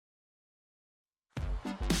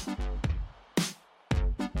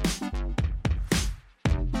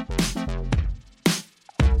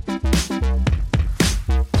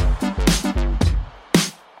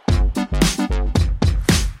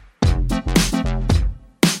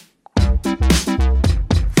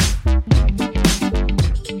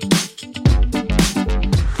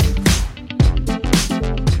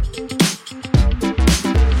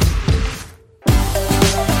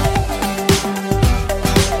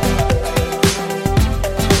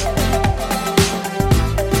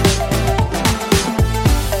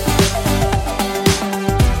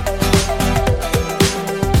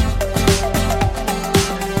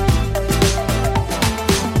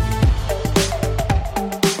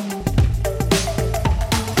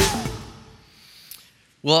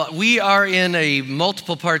Well, we are in a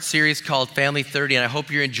multiple part series called Family 30, and I hope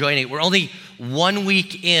you're enjoying it. We're only 1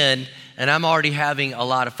 week in, and I'm already having a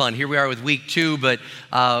lot of fun. Here we are with week 2, but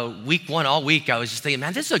week 1, all week, I was just thinking,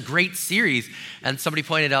 man, this is a great series. And somebody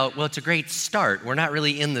pointed out, well, it's a great start. We're not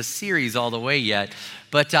really in the series all the way yet,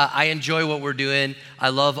 but I enjoy what we're doing. I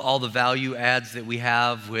love all the value adds that we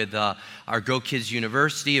have with our Go Kids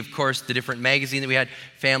University, of course, the different magazine that we had,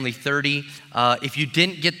 Family 30. If you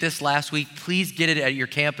didn't get this last week, please get it at your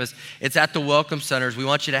campus. It's at the Welcome Centers. We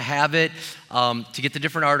want you to have it to get the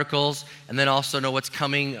different articles and then also know what's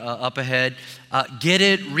coming up ahead. Get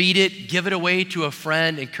it, read it, give it away to a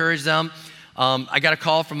friend, encourage them. I got a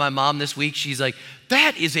call from my mom this week. She's like,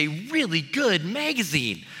 that is a really good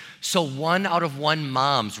magazine. So 1 out of 1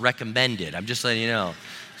 moms recommended. I'm just letting you know.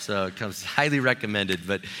 So it comes highly recommended,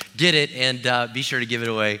 but get it and be sure to give it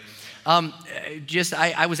away.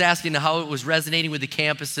 I was asking how it was resonating with the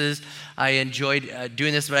campuses. I enjoyed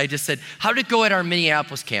doing this, but I just said, how did it go at our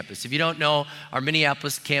Minneapolis campus? If you don't know, our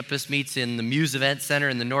Minneapolis campus meets in the Muse Event Center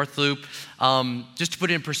in the North Loop. Just to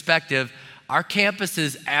put it in perspective, our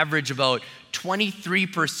campuses average about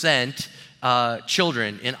 23%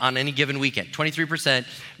 children on any given weekend, 23%.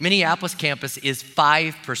 Minneapolis campus is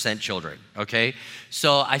 5% children, okay?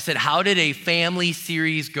 So I said, how did a family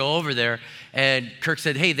series go over there? And Kirk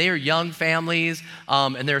said, hey, they are young families,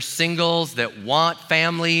 and they're singles that want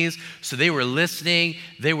families. So they were listening.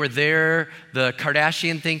 They were there. The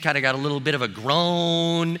Kardashian thing kind of got a little bit of a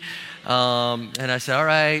groan. And I said, all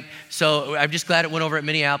right. So I'm just glad it went over at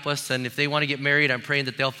Minneapolis. And if they want to get married, I'm praying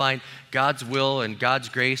that they'll find God's will and God's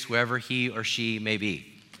grace wherever he or she may be.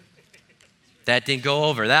 That didn't go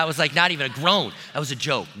over. That was like not even a groan. That was a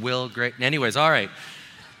joke. Will, great. Anyways, all right.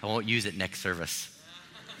 I won't use it next service.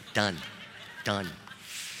 Done.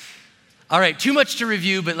 All right, too much to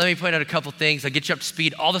review, but let me point out a couple things. I'll get you up to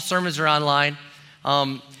speed. All the sermons are online.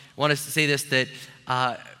 I want to say this, that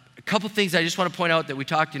a couple things I just want to point out that we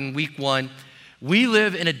talked in week 1. We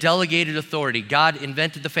live in a delegated authority. God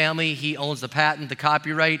invented the family. He owns the patent, the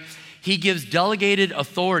copyright. He gives delegated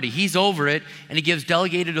authority. He's over it, and he gives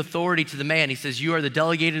delegated authority to the man. He says, you are the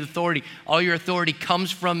delegated authority. All your authority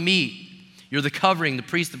comes from me. You're the covering, the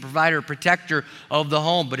priest, the provider, protector of the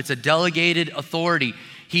home, but it's a delegated authority.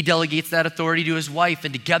 He delegates that authority to his wife,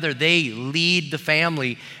 and together they lead the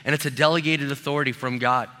family, and it's a delegated authority from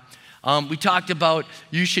God. We talked about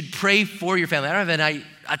you should pray for your family. I don't have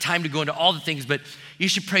a time to go into all the things, but you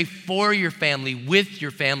should pray for your family, with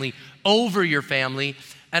your family, over your family.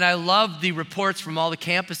 And I love the reports from all the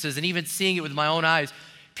campuses and even seeing it with my own eyes.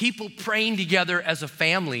 People praying together as a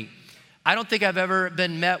family. I don't think I've ever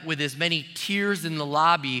been met with as many tears in the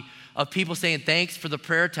lobby of people saying thanks for the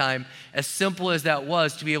prayer time, as simple as that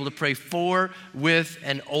was, to be able to pray for, with,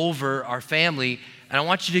 and over our family. And I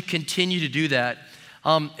want you to continue to do that.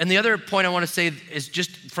 And the other point I want to say is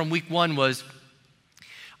just from week 1 was,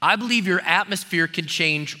 I believe your atmosphere can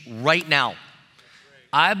change right now.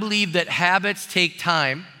 I believe that habits take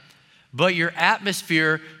time, but your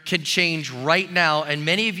atmosphere can change right now. And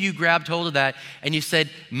many of you grabbed hold of that and you said,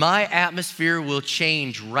 my atmosphere will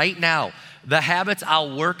change right now. The habits,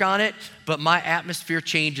 I'll work on it, but my atmosphere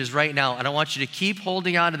changes right now. And I want you to keep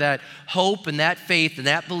holding on to that hope and that faith and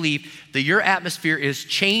that belief that your atmosphere is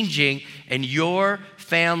changing and your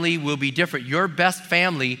family will be different. Your best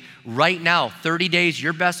family right now, 30 days,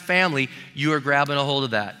 your best family, you are grabbing a hold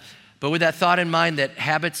of that. But with that thought in mind that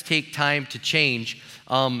habits take time to change,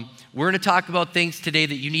 we're going to talk about things today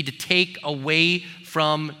that you need to take away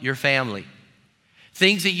from your family.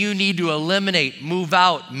 Things that you need to eliminate, move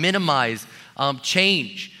out, minimize,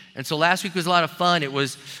 change. And so last week was a lot of fun. It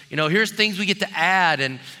was, here's things we get to add.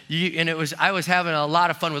 I was having a lot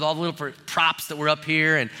of fun with all the little props that were up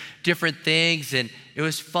here and different things. And it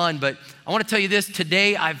was fun. But I want to tell you this,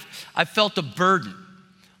 today I've felt a burden.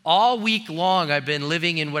 All week long, I've been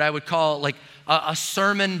living in what I would call like a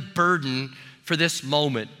sermon burden for this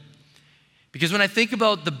moment. Because when I think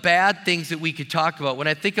about the bad things that we could talk about, when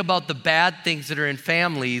I think about the bad things that are in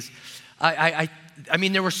families, I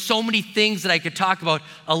mean, there were so many things that I could talk about,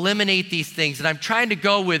 eliminate these things. And I'm trying to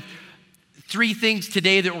go with 3 things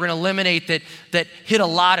today that we're going to eliminate that hit a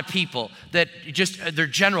lot of people, that they're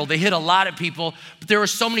general, they hit a lot of people. But there were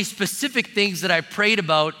so many specific things that I prayed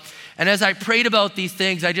about. And as I prayed about these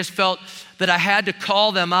things, I just felt that I had to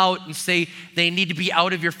call them out and say they need to be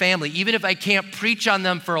out of your family. Even if I can't preach on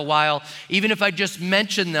them for a while, even if I just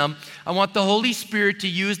mention them, I want the Holy Spirit to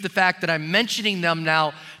use the fact that I'm mentioning them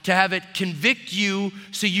now to have it convict you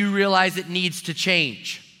so you realize it needs to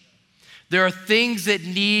change. There are things that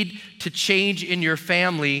need to change in your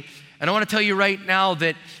family. And I want to tell you right now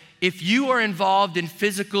that if you are involved in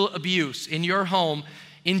physical abuse in your home,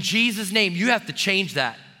 In Jesus' name, you have to change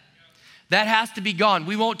that. That has to be gone.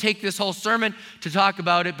 We won't take this whole sermon to talk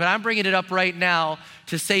about it, but I'm bringing it up right now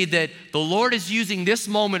to say that the Lord is using this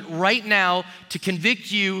moment right now to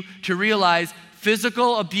convict you to realize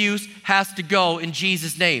physical abuse has to go in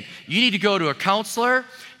Jesus' name. You need to go to a counselor.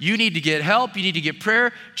 You need to get help. You need to get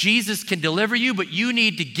prayer. Jesus can deliver you, but you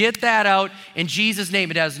need to get that out in Jesus' name.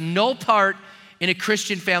 It has no part in a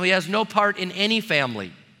Christian family. It has no part in any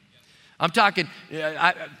family. I'm talking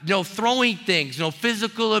no throwing things, no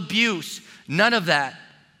physical abuse, none of that.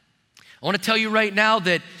 I want to tell you right now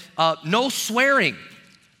that no swearing.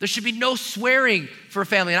 There should be no swearing for a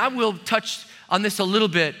family. And I will touch on this a little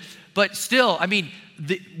bit, but still, I mean,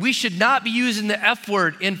 we should not be using the F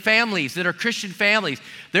word in families that are Christian families.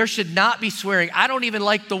 There should not be swearing. I don't even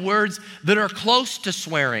like the words that are close to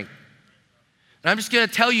swearing. And I'm just going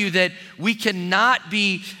to tell you that we cannot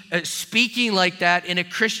be speaking like that in a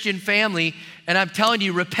Christian family. And I'm telling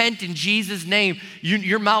you, repent in Jesus' name.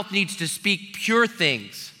 Your mouth needs to speak pure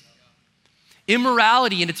things.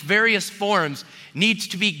 Immorality in its various forms needs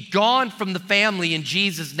to be gone from the family in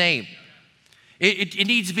Jesus' name. It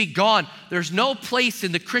needs to be gone. There's no place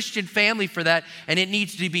in the Christian family for that, and it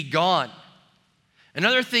needs to be gone.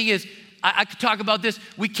 Another thing is, I could talk about this.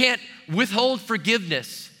 We can't withhold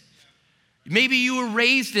forgiveness. Maybe you were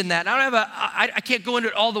raised in that. I can't go into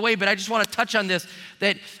it all the way, but I just want to touch on this,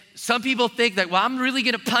 that some people think that, well, I'm really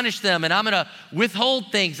going to punish them and I'm going to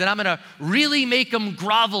withhold things and I'm going to really make them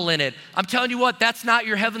grovel in it. I'm telling you what, that's not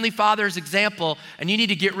your Heavenly Father's example, and you need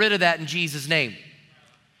to get rid of that in Jesus' name.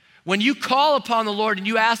 When you call upon the Lord and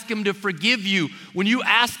you ask Him to forgive you, when you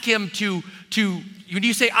ask Him when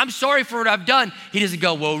you say, I'm sorry for what I've done, He doesn't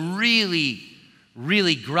go, well, really,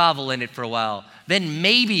 really grovel in it for a while. Then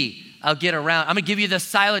maybe I'll get around. I'm going to give you the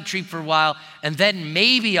silent treatment for a while, and then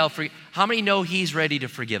maybe I'll forgive. How many know He's ready to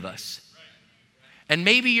forgive us? And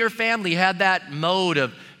maybe your family had that mode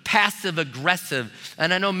of passive aggressive.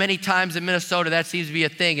 And I know many times in Minnesota that seems to be a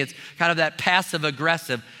thing. It's kind of that passive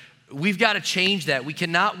aggressive. We've got to change that. We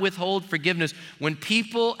cannot withhold forgiveness. When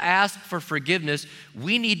people ask for forgiveness,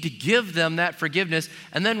 we need to give them that forgiveness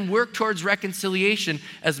and then work towards reconciliation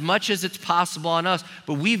as much as it's possible on us.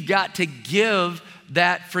 But we've got to give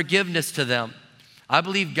that forgiveness to them. I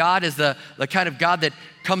believe God is the kind of God that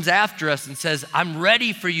comes after us and says, I'm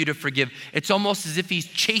ready for you to forgive. It's almost as if He's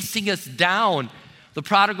chasing us down. The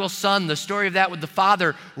prodigal son, the story of that with the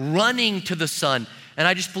father running to the son. And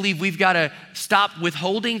I just believe we've got to stop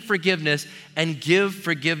withholding forgiveness and give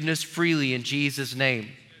forgiveness freely in Jesus' name.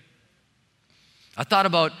 I thought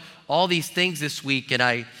about all these things this week, and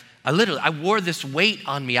I wore this weight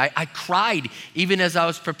on me. I cried even as I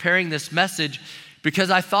was preparing this message, because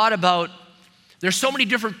I thought about, there's so many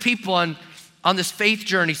different people on this faith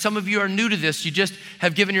journey. Some of you are new to this. You just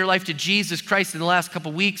have given your life to Jesus Christ in the last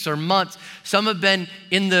couple weeks or months. Some have been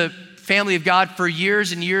in the family of God for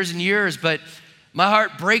years and years and years, but my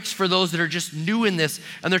heart breaks for those that are just new in this,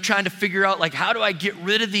 and they're trying to figure out, like, how do I get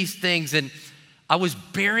rid of these things? And I was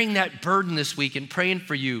bearing that burden this week and praying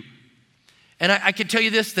for you. And I can tell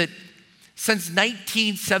you this, that since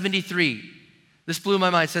 1973, this blew my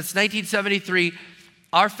mind. Since 1973,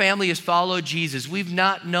 our family has followed Jesus. We've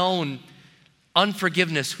not known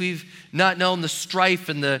unforgiveness. We've not known the strife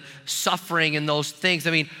and the suffering and those things.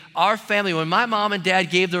 I mean, our family, when my mom and dad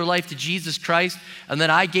gave their life to Jesus Christ, and then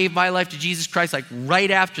I gave my life to Jesus Christ like right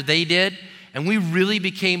after they did, and we really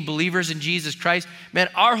became believers in Jesus Christ, man,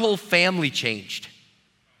 our whole family changed.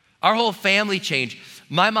 Our whole family changed.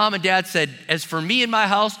 My mom and dad said, as for me and my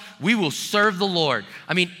house, we will serve the Lord.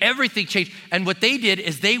 I mean, everything changed. And what they did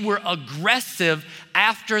is they were aggressive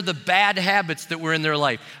after the bad habits that were in their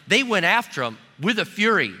life. They went after them with a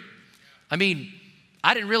fury. I mean,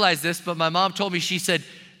 I didn't realize this, but my mom told me, she said,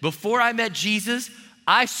 before I met Jesus,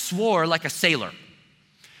 I swore like a sailor.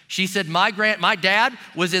 She said, my dad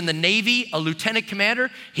was in the Navy, a lieutenant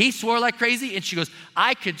commander. He swore like crazy. And she goes,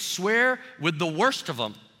 I could swear with the worst of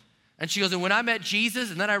them. And she goes, and when I met Jesus,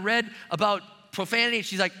 and then I read about profanity,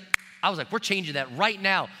 I was like, we're changing that right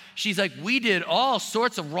now. She's like, we did all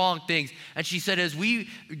sorts of wrong things. And she said, as we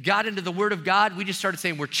got into the Word of God, we just started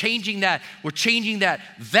saying, we're changing that. We're changing that.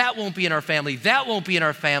 That won't be in our family. That won't be in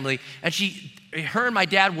our family. And her and my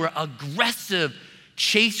dad were aggressive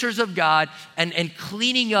chasers of God and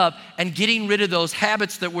cleaning up and getting rid of those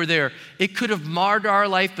habits that were there. It could have marred our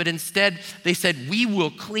life, but instead they said, we will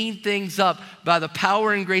clean things up by the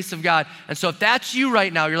power and grace of God. And so if that's you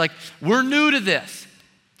right now, you're like, we're new to this.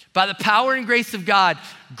 By the power and grace of God,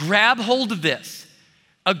 grab hold of this.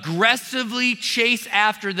 Aggressively chase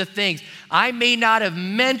after the things. I may not have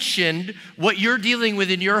mentioned what you're dealing with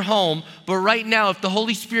in your home, but right now, if the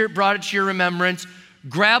Holy Spirit brought it to your remembrance,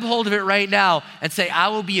 Grab hold of it right now and say, I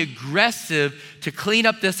will be aggressive to clean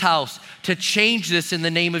up this house, to change this in the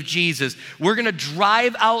name of Jesus. We're going to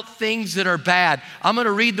drive out things that are bad. I'm going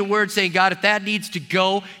to read the word saying, God, if that needs to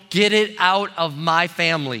go, get it out of my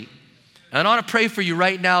family. And I want to pray for you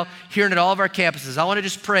right now here and at all of our campuses. I want to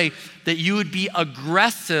just pray that you would be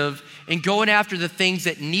aggressive in going after the things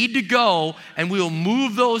that need to go, and we will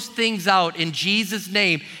move those things out in Jesus'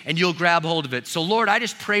 name, and you'll grab hold of it. So Lord, I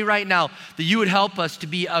just pray right now that you would help us to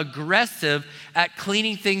be aggressive at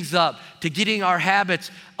cleaning things up, to getting our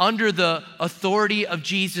habits under the authority of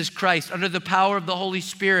Jesus Christ, under the power of the Holy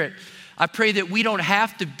Spirit. I pray that we don't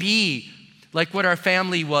have to be like what our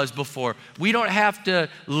family was before. We don't have to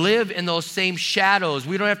live in those same shadows.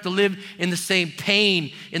 We don't have to live in the same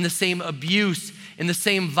pain, in the same abuse, in the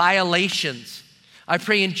same violations. I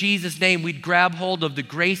pray in Jesus' name we'd grab hold of the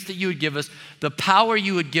grace that you would give us, the power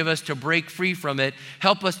you would give us to break free from it.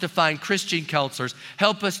 Help us to find Christian counselors.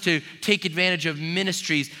 Help us to take advantage of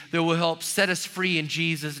ministries that will help set us free in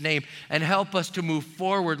Jesus' name. And help us to move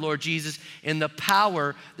forward, Lord Jesus, in the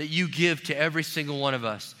power that you give to every single one of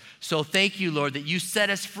us. So thank you, Lord, that you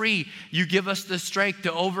set us free. You give us the strength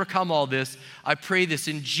to overcome all this. I pray this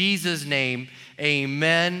in Jesus' name.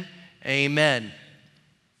 Amen. Amen.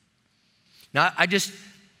 Now,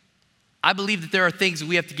 I believe that there are things that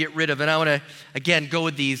we have to get rid of, and I want to, again, go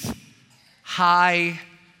with these high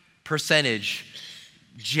percentage,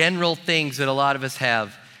 general things that a lot of us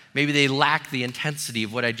have. Maybe they lack the intensity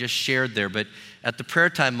of what I just shared there, but at the prayer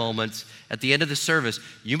time moments, at the end of the service,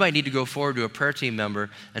 you might need to go forward to a prayer team member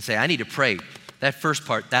and say, I need to pray. That first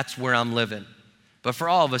part, that's where I'm living. But for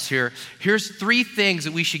all of us here, here's 3 things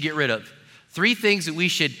that we should get rid of. 3 things that we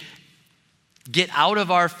should get out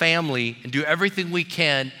of our family and do everything we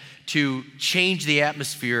can to change the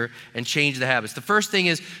atmosphere and change the habits. The first thing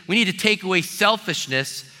is we need to take away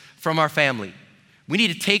selfishness from our family. We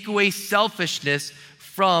need to take away selfishness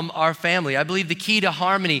from our family. I believe the key to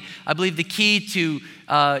harmony, I believe the key to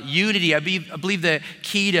unity, I believe the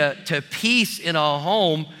key to peace in a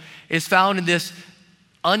home is found in this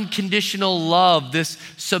unconditional love, this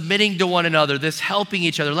submitting to one another, this helping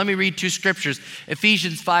each other. Let me read 2 scriptures.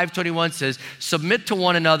 Ephesians 5:21 says, submit to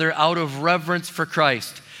one another out of reverence for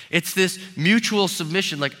Christ. It's this mutual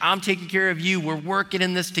submission, like I'm taking care of you, we're working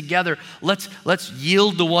in this together. Let's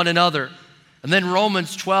yield to one another. And then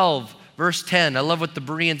Romans 12, verse 10, I love what the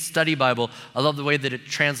Berean Study Bible, I love the way that it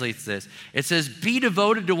translates this. It says, be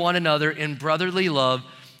devoted to one another in brotherly love,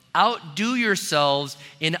 outdo yourselves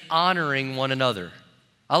in honoring one another.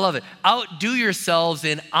 I love it. Outdo yourselves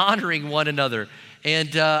in honoring one another.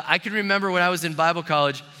 And I can remember when I was in Bible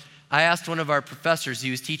college, I asked one of our professors,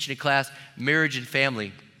 he was teaching a class, marriage and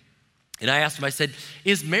family. And I asked him, I said,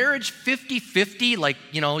 is marriage 50-50? Like,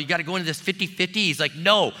 you got to go into this 50-50? He's like,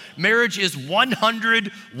 no, marriage is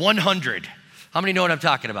 100-100. How many know what I'm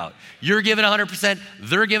talking about? You're giving 100%,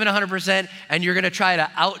 they're giving 100%, and you're going to try to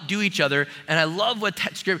outdo each other. And I love what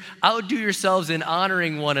that script, outdo yourselves in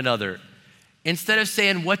honoring one another. Instead of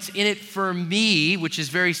saying, what's in it for me, which is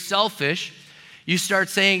very selfish, you start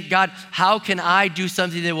saying, God, how can I do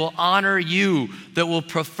something that will honor you, that will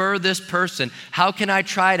prefer this person? How can I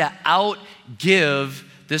try to outgive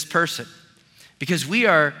this person? Because we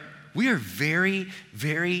are very,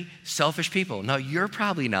 very selfish people. Now, you're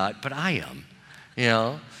probably not, but I am.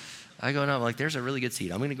 I go, no, I'm like, there's a really good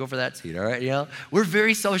seat. I'm going to go for that seat, all right? We're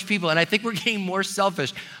very selfish people, and I think we're getting more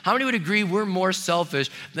selfish. How many would agree we're more selfish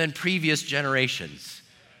than previous generations?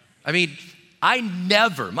 I mean,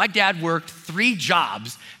 my dad worked 3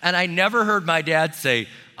 jobs, and I never heard my dad say,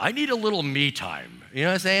 I need a little me time. You know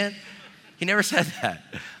what I'm saying? He never said that.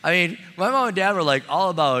 I mean, my mom and dad were like all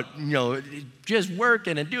about, just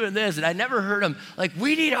working and doing this, and I never heard them like,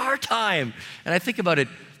 we need our time. And I think about it,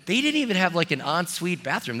 they didn't even have like an ensuite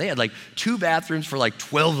bathroom. They had like 2 bathrooms for like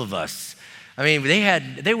 12 of us. I mean,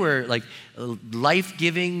 they were like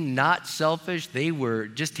life-giving, not selfish. They were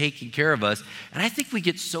just taking care of us. And I think we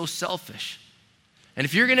get so selfish. And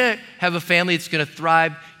if you're going to have a family that's going to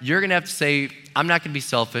thrive, you're going to have to say, I'm not going to be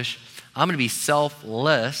selfish. I'm going to be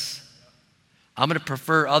selfless. I'm going to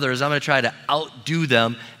prefer others. I'm going to try to outdo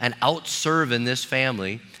them and outserve in this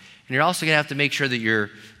family. And you're also going to have to make sure that your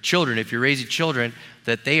children, if you're raising children,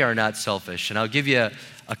 that they are not selfish. And I'll give you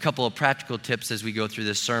a couple of practical tips as we go through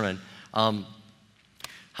this sermon.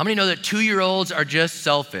 How many know that 2-year-olds are just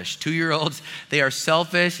selfish? 2-year-olds, they are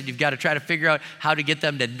selfish, and you've got to try to figure out how to get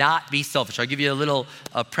them to not be selfish. I'll give you a little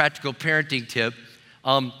practical parenting tip.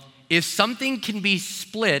 If something can be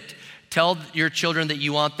split, tell your children that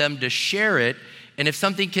you want them to share it. And if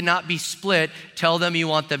something cannot be split, tell them you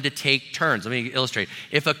want them to take turns. Let me illustrate.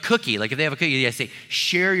 If a cookie, like if they have a cookie, I say,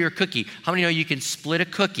 share your cookie. How many know you can split a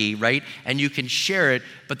cookie, right? And you can share it.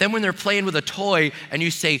 But then when they're playing with a toy and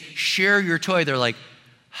you say, share your toy, they're like,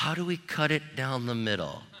 how do we cut it down the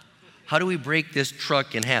middle? How do we break this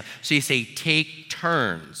truck in half? So you say, take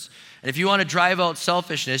turns. And if you want to drive out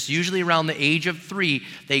selfishness, usually around the age of 3,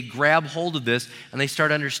 they grab hold of this and they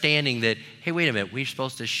start understanding that, hey, wait a minute, we're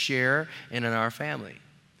supposed to share in our family.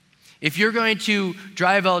 If you're going to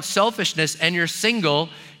drive out selfishness and you're single,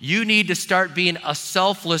 you need to start being a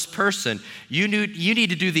selfless person. You need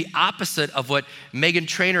to do the opposite of what Meghan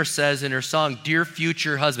Trainor says in her song, Dear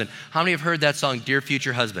Future Husband. How many have heard that song, Dear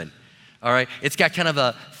Future Husband? All right, it's got kind of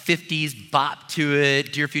a 50s bop to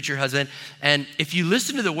it, Dear Future Husband. And if you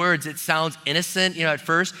listen to the words, it sounds innocent, at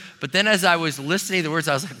first. But then as I was listening to the words,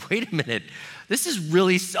 I was like, wait a minute, this is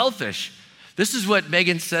really selfish. This is what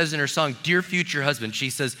Megan says in her song, Dear Future Husband.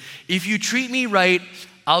 She says, if you treat me right,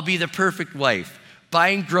 I'll be the perfect wife.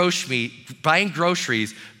 Buying groceries,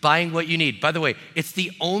 buying what you need. By the way, it's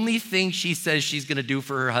the only thing she says she's gonna do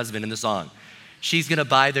for her husband in the song. She's gonna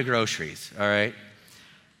buy the groceries, all right?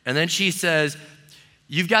 And then she says,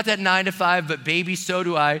 you've got that 9 to 5, but baby, so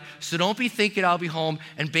do I. So don't be thinking I'll be home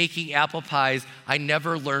and baking apple pies. I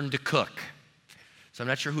never learned to cook. So I'm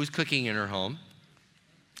not sure who's cooking in her home.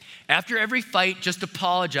 After every fight, just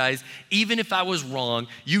apologize. Even if I was wrong,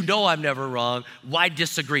 you know I'm never wrong. Why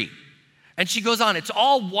disagree? And she goes on, it's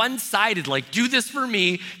all one-sided, like do this for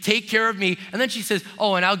me, take care of me. And then she says,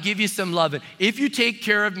 oh, and I'll give you some love. And if you take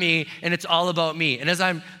care of me, and it's all about me. And as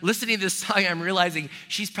I'm listening to this song, I'm realizing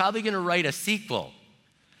she's probably gonna write a sequel.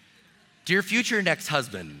 Dear future next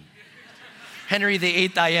husband, Henry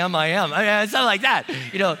VIII, I am. I mean, it's not like that.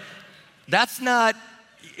 That's not,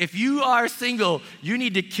 if you are single, you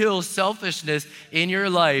need to kill selfishness in your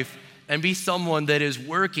life and be someone that is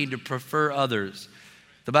working to prefer others.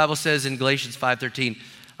 The Bible says in Galatians 5:13,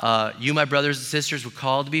 you, my brothers and sisters, were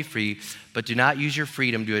called to be free, but do not use your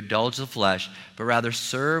freedom to indulge the flesh, but rather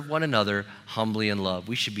serve one another humbly in love.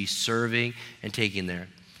 We should be serving and taking there.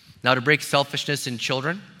 Now, to break selfishness in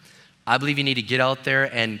children, I believe you need to get out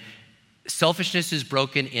there, and selfishness is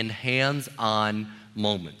broken in hands-on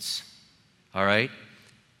moments, all right?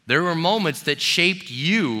 There were moments that shaped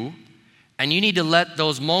you, and you need to let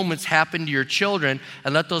those moments happen to your children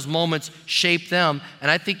and let those moments shape them. And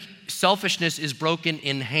I think selfishness is broken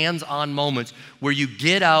in hands-on moments where you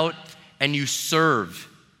get out and you serve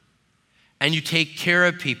and you take care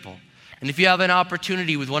of people. And if you have an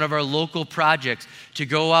opportunity with one of our local projects to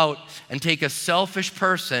go out and take a selfish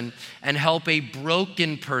person and help a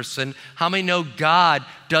broken person, how many know God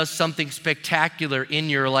does something spectacular in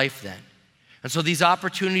your life then? And so these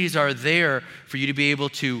opportunities are there for you to be able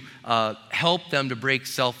to help them to break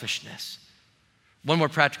selfishness. One more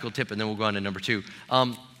practical tip, and then we'll go on to number 2.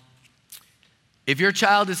 If your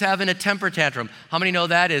child is having a temper tantrum, how many know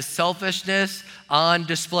that is selfishness on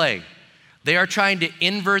display? They are trying to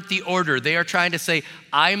invert the order. They are trying to say,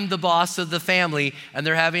 I'm the boss of the family, and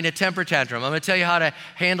they're having a temper tantrum. I'm gonna tell you how to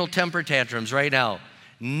handle temper tantrums right now.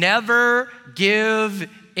 Never give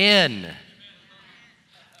in.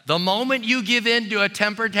 The moment you give in to a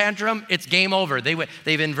temper tantrum, it's game over.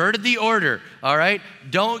 They've inverted the order, all right?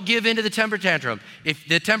 Don't give in to the temper tantrum. If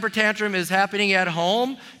the temper tantrum is happening at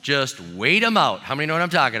home, just wait them out. How many know what I'm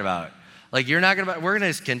talking about? Like we're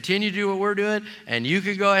gonna continue to do what we're doing, and you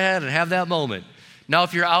can go ahead and have that moment. Now,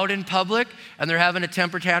 if you're out in public and they're having a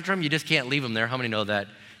temper tantrum, you just can't leave them there. How many know that?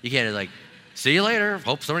 You can't like, see you later,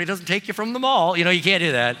 hope somebody doesn't take you from the mall. You can't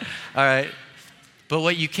do that, all right? But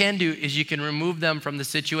what you can do is you can remove them from the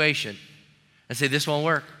situation and say, this won't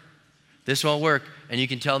work. This won't work. And you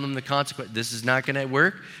can tell them the consequence. This is not gonna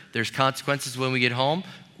work. There's consequences when we get home.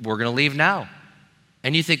 We're gonna leave now.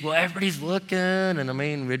 And you think, well, everybody's looking, and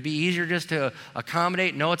it'd be easier just to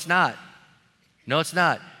accommodate. No, it's not. No, it's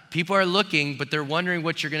not. People are looking, but they're wondering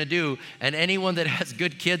what you're gonna do. And anyone that has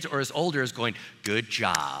good kids or is older is going, good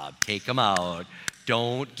job, take them out.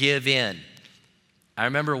 Don't give in. I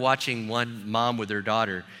remember watching one mom with her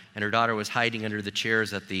daughter, and her daughter was hiding under the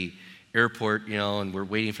chairs at the airport, and we're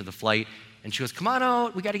waiting for the flight. And she goes, come on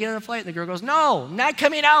out, we got to get on the flight. And the girl goes, no, not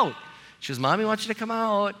coming out. She goes, Mommy wants you to come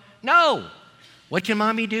out. No. What can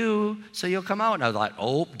Mommy do so you'll come out? And I was like,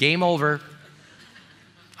 oh, game over.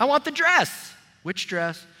 I want the dress. Which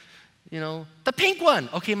dress? The pink one.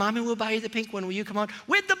 Okay, Mommy will buy you the pink one. Will you come out?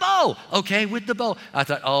 With the bow. Okay, with the bow. I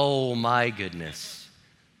thought, oh my goodness.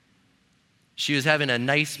 She was having a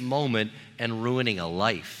nice moment and ruining a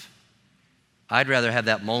life. I'd rather have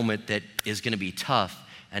that moment that is going to be tough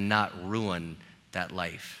and not ruin that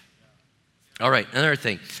life. All right, another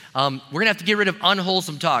thing. We're going to have to get rid of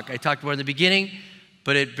unwholesome talk. I talked about it in the beginning,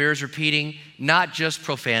 but it bears repeating, not just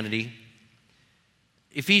profanity.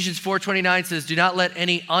 Ephesians 4:29 says, do not let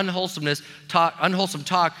any unwholesome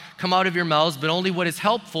talk come out of your mouths, but only what is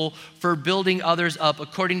helpful for building others up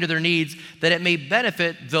according to their needs, that it may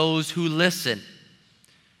benefit those who listen.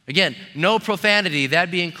 Again, no profanity,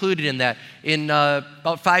 that'd be included in that.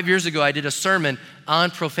 About 5 years ago, I did a sermon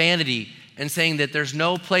on profanity and saying that there's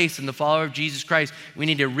no place in the follower of Jesus Christ. We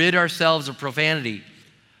need to rid ourselves of profanity.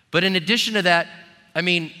 But in addition to that,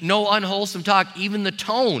 no unwholesome talk, even the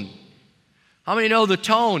tone. How many know the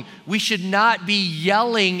tone? We should not be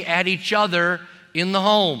yelling at each other in the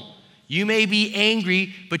home. You may be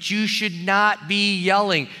angry, but you should not be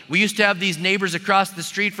yelling. We used to have these neighbors across the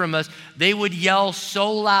street from us. They would yell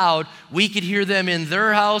so loud, we could hear them in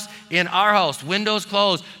their house, in our house, windows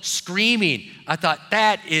closed, screaming. I thought,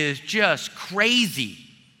 that is just crazy.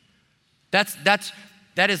 That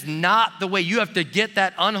is not the way. You have to get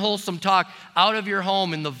that unwholesome talk out of your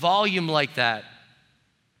home in the volume like that.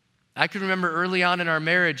 I can remember early on in our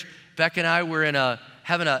marriage, Becca and I were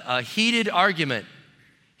having a heated argument.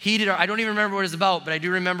 I don't even remember what it was about, but I do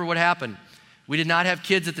remember what happened. We did not have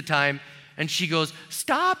kids at the time, and she goes,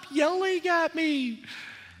 stop yelling at me.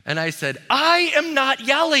 And I said, I am not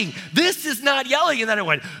yelling. This is not yelling. And then I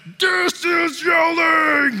went, this is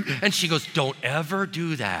yelling. And she goes, don't ever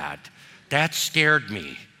do that. That scared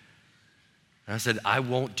me. And I said, I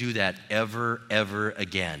won't do that ever, ever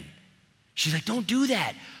again. She's like, don't do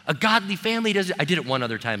that. A godly family does it. I did it one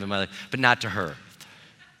other time in my life, but not to her.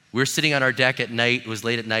 We were sitting on our deck at night. It was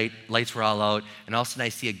late at night. Lights were all out. And all of a sudden, I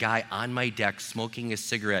see a guy on my deck smoking a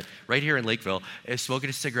cigarette, right here in Lakeville, smoking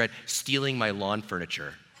a cigarette, stealing my lawn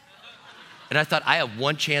furniture. And I thought, I have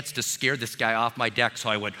one chance to scare this guy off my deck. So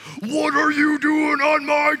I went, what are you doing on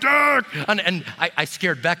my deck? And I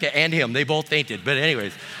scared Becca and him. They both fainted. But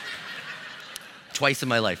anyways, twice in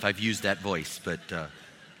my life, I've used that voice. But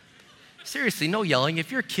seriously, no yelling.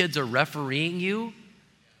 If your kids are refereeing you,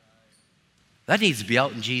 that needs to be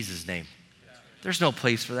out in Jesus' name. There's no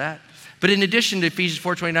place for that. But in addition to Ephesians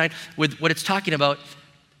 4:29, with what it's talking about,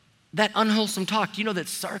 that unwholesome talk, do you know that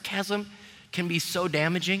sarcasm can be so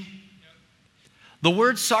damaging? The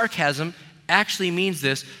word sarcasm actually means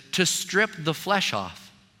this, to strip the flesh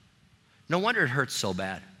off. No wonder it hurts so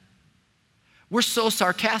bad. We're so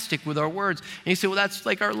sarcastic with our words. And you say, well, that's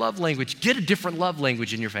like our love language. Get a different love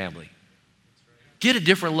language in your family. Get a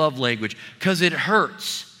different love language, because it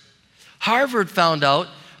hurts. Harvard found out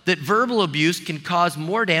that verbal abuse can cause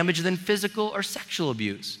more damage than physical or sexual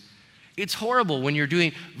abuse. It's horrible when you're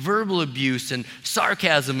doing verbal abuse and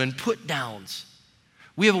sarcasm and put downs.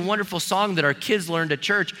 We have a wonderful song that our kids learned at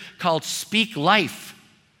church called Speak Life.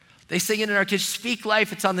 They sing it in our kids, Speak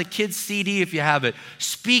Life. It's on the kids' CD if you have it.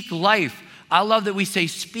 Speak Life. I love that we say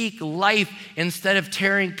speak life instead of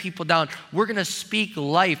tearing people down. We're going to speak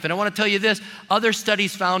life. And I want to tell you this, other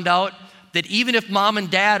studies found out that even if mom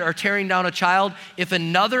and dad are tearing down a child, if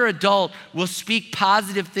another adult will speak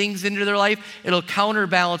positive things into their life, it'll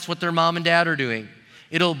counterbalance what their mom and dad are doing.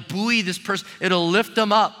 It'll buoy this person. It'll lift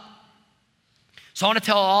them up. So I want to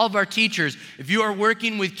tell all of our teachers, if you are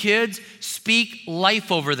working with kids, speak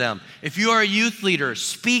life over them. If you are a youth leader,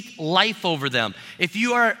 speak life over them. If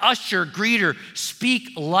you are an usher, greeter, speak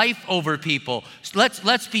life over people.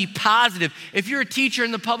 Let's be positive. If you're a teacher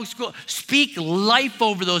in the public school, speak life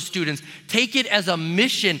over those students. Take it as a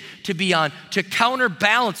mission to be on, to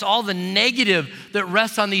counterbalance all the negative that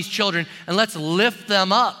rests on these children, and let's lift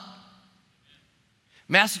them up.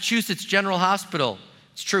 Massachusetts General Hospital.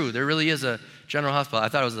 It's true, there really is a General Hospital. I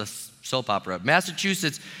thought it was a soap opera.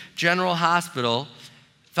 Massachusetts General Hospital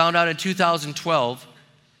found out in 2012,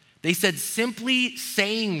 they said simply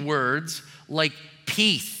saying words like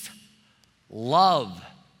peace, love,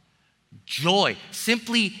 joy,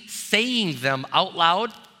 simply saying them out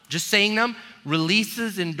loud, just saying them,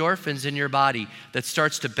 releases endorphins in your body that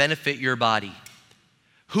starts to benefit your body.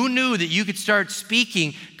 Who knew that you could start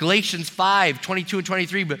speaking Galatians 5:22 and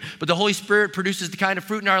 23, but the Holy Spirit produces the kind of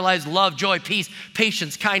fruit in our lives, love, joy, peace,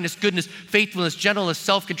 patience, kindness, goodness, faithfulness, gentleness,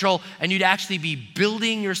 self-control, and you'd actually be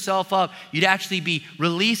building yourself up. You'd actually be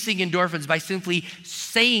releasing endorphins by simply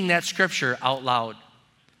saying that scripture out loud.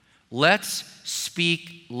 Let's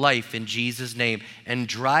speak life in Jesus' name and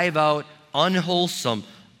drive out unwholesome,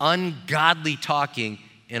 ungodly talking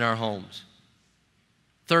in our homes.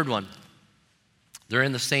 Third one. They're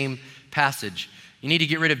in the same passage. You need to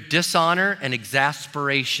get rid of dishonor and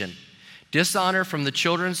exasperation. Dishonor from the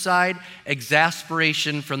children's side,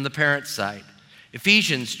 exasperation from the parents' side.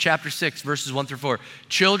 Ephesians chapter 6, verses 1 through 4.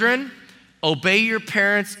 Children, obey your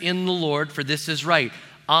parents in the Lord, for this is right.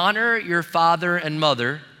 honor your father and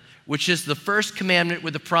mother, which is the first commandment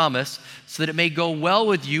with a promise, so that it may go well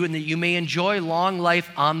with you and that you may enjoy long life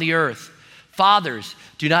on the earth. Fathers,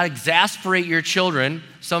 do not exasperate your children.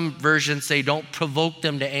 Some versions say don't provoke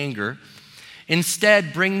them to anger.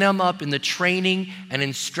 Instead, bring them up in the training and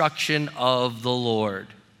instruction of the Lord.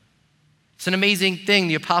 It's an amazing thing.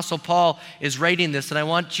 The Apostle Paul is writing this, and I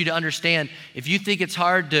want you to understand, if you think it's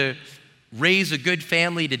hard to raise a good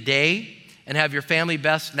family today and have your family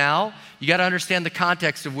best now, you got to understand the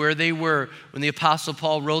context of where they were when the Apostle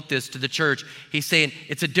Paul wrote this to the church. He's saying,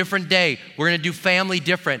 it's a different day. We're going to do family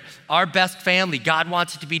different. Our best family, God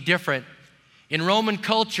wants it to be different. In Roman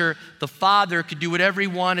culture, the father could do whatever he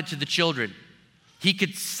wanted to the children. He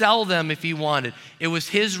could sell them if he wanted. It was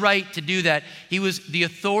his right to do that. He was the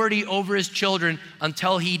authority over his children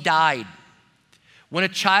until he died. When a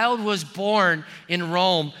child was born in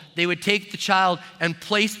Rome, they would take the child and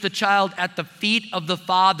place the child at the feet of the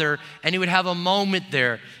father, and he would have a moment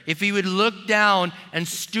there. If he would look down and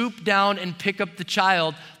stoop down and pick up the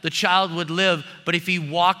child would live. But if he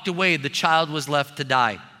walked away, the child was left to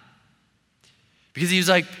die. Because he was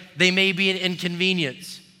like, they may be an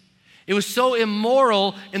inconvenience. It was so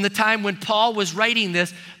immoral in the time when Paul was writing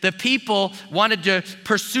this that people wanted to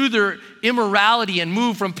pursue their immorality and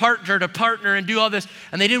move from partner to partner and do all this.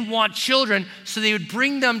 And they didn't want children, so they would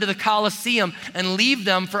bring them to the Colosseum and leave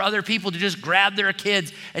them for other people to just grab their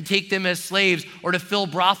kids and take them as slaves or to fill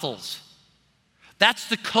brothels. That's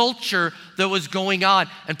the culture that was going on.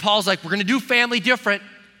 And Paul's like, we're going to do family different.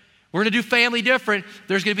 We're going to do family different.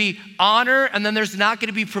 There's going to be honor, and then there's not going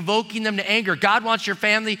to be provoking them to anger. God wants your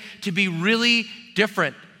family to be really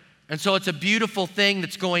different. And so it's a beautiful thing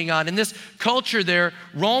that's going on. In this culture there,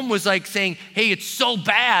 Rome was like saying, hey, it's so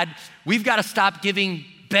bad, we've got to stop giving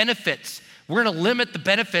benefits. We're going to limit the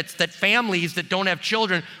benefits that families that don't have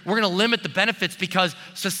children, we're going to limit the benefits because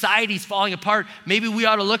society's falling apart. Maybe we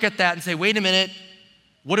ought to look at that and say, wait a minute,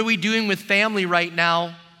 what are we doing with family right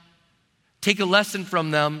now? Take a lesson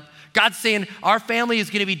from them. God's saying our family is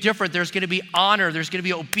going to be different. There's going to be honor, there's going to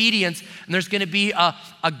be obedience, and there's going to be a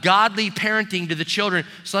godly parenting to the children.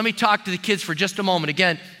 So let me talk to the kids for just a moment.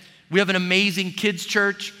 Again, we have an amazing kids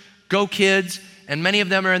church, Go Kids, and many of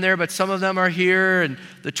them are in there, but some of them are here, and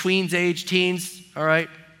the tweens age, teens, all right?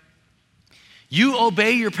 You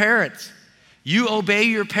obey your parents. You obey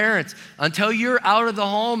your parents. Until you're out of the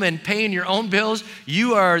home and paying your own bills,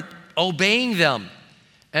 you are obeying them.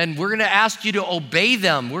 And we're going to ask you to obey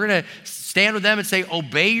them. We're going to stand with them and say,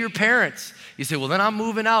 obey your parents. You say, well, then I'm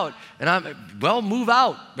moving out. And move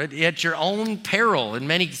out, but at your own peril in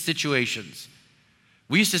many situations.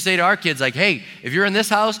 We used to say to our kids, like, hey, if you're in this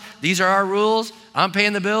house, these are our rules. I'm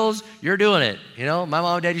paying the bills. You're doing it. You know, my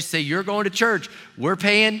mom and dad used to say, you're going to church. We're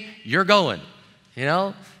paying. You're going. You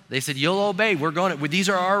know, they said, you'll obey. We're going. These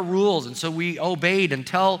are our rules. And so we obeyed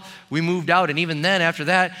until we moved out. And even then, after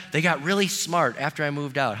that, they got really smart after I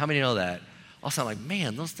moved out. How many know that? I'll sound like,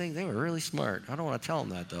 man, those things, they were really smart. I don't want to tell them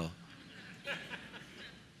that, though.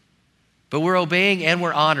 But we're obeying and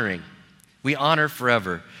we're honoring. We honor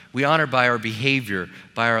forever. We honor by our behavior,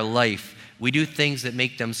 by our life. We do things that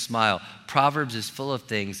make them smile. Proverbs is full of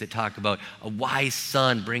things that talk about a wise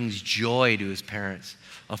son brings joy to his parents.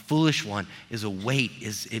 A foolish one is a weight,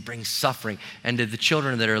 it brings suffering. And to the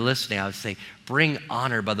children that are listening, I would say, bring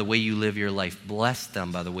honor by the way you live your life. Bless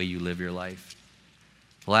them by the way you live your life.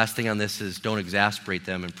 The last thing on this is don't exasperate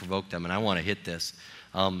them and provoke them. And I want to hit this.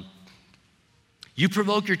 You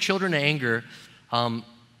provoke your children to anger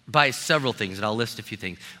by several things, and I'll list a few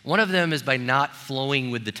things. One of them is by not flowing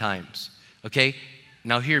with the times, okay?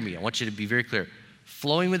 Now hear me. I want you to be very clear.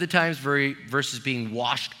 Flowing with the times versus being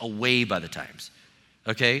washed away by the times.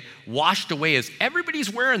 Okay? Washed away is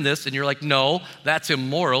everybody's wearing this, and you're like, no, that's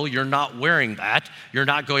immoral. You're not wearing that. You're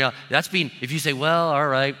not going out. That's being, if you say, well, all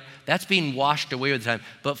right, that's being washed away with the time.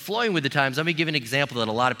 But flowing with the times, let me give an example that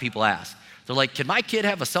a lot of people ask. They're like, can my kid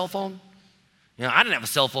have a cell phone? You know, I didn't have a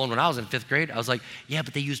cell phone when I was in 5th grade. I was like, yeah,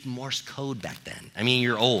 but they used Morse code back then. I mean,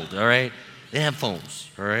 you're old, all right? They didn't have phones,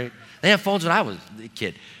 all right? They didn't have phones when I was a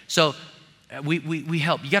kid. So we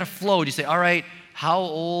help. You got to flow. You say, all right, how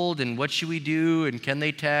old and what should we do and can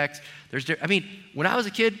they text? When I was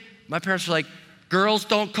a kid, my parents were like, girls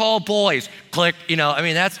don't call boys. Click,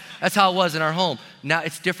 that's how it was in our home. Now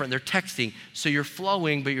it's different. They're texting, so you're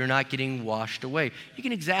flowing, but you're not getting washed away. You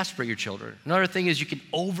can exasperate your children. Another thing is you can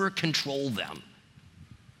over-control them.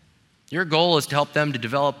 Your goal is to help them to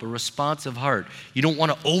develop a responsive heart. You don't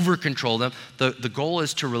want to over-control them. The goal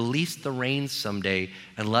is to release the reins someday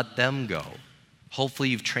and let them go. Hopefully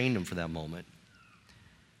you've trained them for that moment.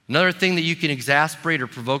 Another thing that you can exasperate or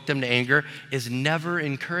provoke them to anger is never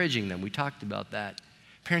encouraging them. We talked about that.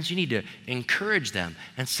 Parents, you need to encourage them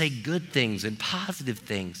and say good things and positive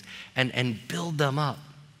things and build them up.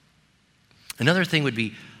 Another thing would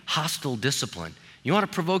be hostile discipline. You want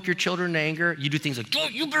to provoke your children to anger? You do things like, oh,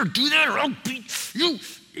 you better do that or I'll beat you.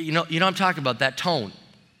 You know I'm talking about, that tone.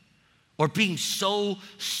 Or being so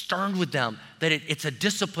stern with them that it's a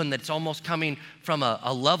discipline that's almost coming from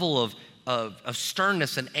a level of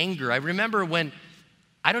sternness and anger. I remember when,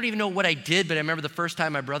 I don't even know what I did, but I remember the first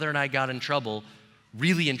time my brother and I got in trouble,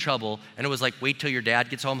 really in trouble, and it was like, wait till your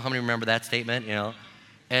dad gets home. How many remember that statement,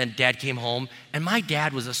 And dad came home, and my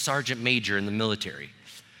dad was a sergeant major in the military.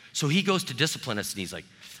 So he goes to discipline us, and he's like,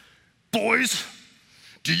 boys,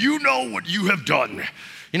 do you know what you have done?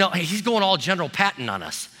 He's going all General Patton on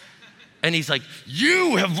us. And he's like,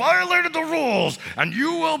 you have violated the rules, and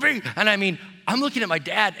you will be. And I mean, I'm looking at my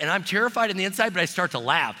dad, and I'm terrified on the inside, but I start to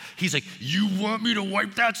laugh. He's like, you want me to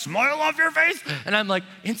wipe that smile off your face? And I'm like,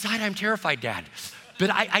 inside I'm terrified, Dad. But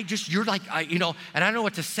you're like, and I don't know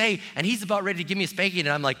what to say. And he's about ready to give me a spanking, and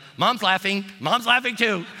I'm like, Mom's laughing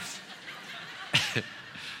too.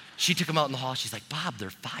 She took him out in the hall. She's like, Bob,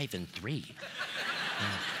 they're 5 and 3.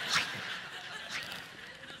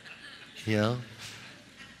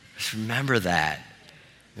 Just remember that,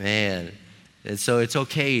 man. And so it's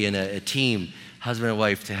okay in a team, husband and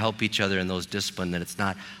wife, to help each other in those discipline, that it's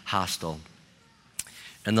not hostile.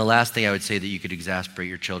 And the last thing I would say that you could exasperate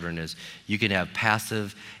your children is you can have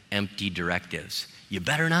passive, empty directives. You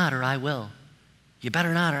better not or I will. You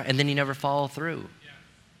better not, and then you never follow through.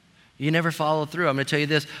 You never follow through. I'm going to tell you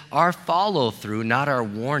this. Our follow through, not our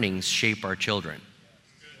warnings, shape our children.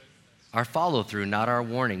 Our follow through, not our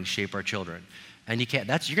warnings, shape our children. And you're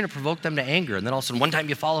going to provoke them to anger. And then all of a sudden, one time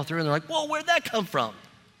you follow through and they're like, whoa, where'd that come from?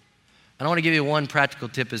 And I want to give you one practical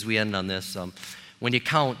tip as we end on this. When you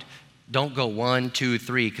count, don't go 1, 2,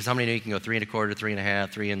 3, because how many know you can go 3 1/4, 3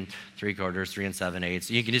 1/2, 3 3/4, 3 7/8.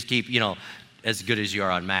 So you can just keep, as good as you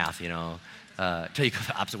are on math, till you go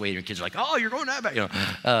the opposite way and your kids are like, oh, you're going that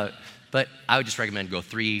bad, But I would just recommend go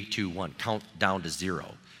 3, 2, 1. Count down to 0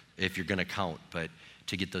 if you're going to count. But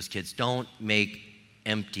to get those kids, don't make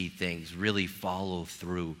empty things. Really follow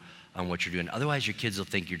through on what you're doing. Otherwise, your kids will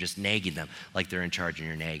think you're just nagging them like they're in charge and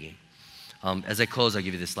you're nagging. As I close, I'll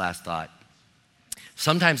give you this last thought.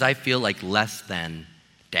 Sometimes I feel like less than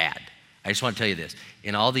dad. I just want to tell you this.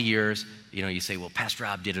 In all the years, you say, well, Pastor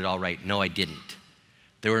Rob did it all right. No, I didn't.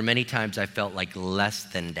 There were many times I felt like less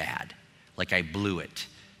than dad, like I blew it.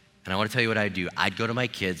 And I want to tell you what I'd do. I'd go to my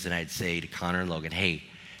kids and I'd say to Connor and Logan, hey,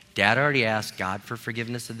 Dad already asked God for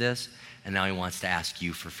forgiveness of this, and now he wants to ask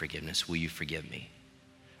you for forgiveness. Will you forgive me?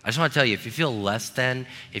 I just want to tell you, if you feel less than,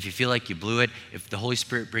 if you feel like you blew it, if the Holy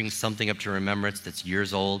Spirit brings something up to remembrance that's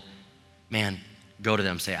years old, man, go to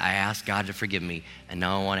them, say, I asked God to forgive me, and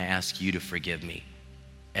now I want to ask you to forgive me.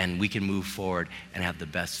 And we can move forward and have the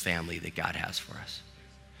best family that God has for us.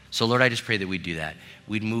 So Lord, I just pray that we'd do that.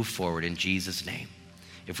 We'd move forward in Jesus' name.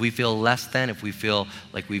 If we feel less than, if we feel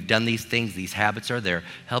like we've done these things, these habits are there,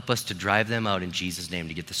 help us to drive them out in Jesus' name,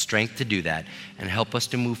 to get the strength to do that, and help us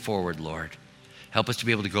to move forward, Lord. Help us to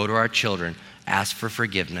be able to go to our children, ask for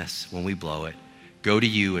forgiveness when we blow it, go to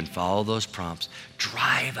you and follow those prompts,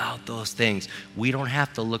 drive out those things. We don't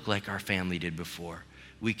have to look like our family did before.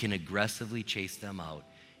 We can aggressively chase them out.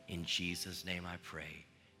 In Jesus' name I pray,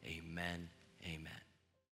 amen, amen.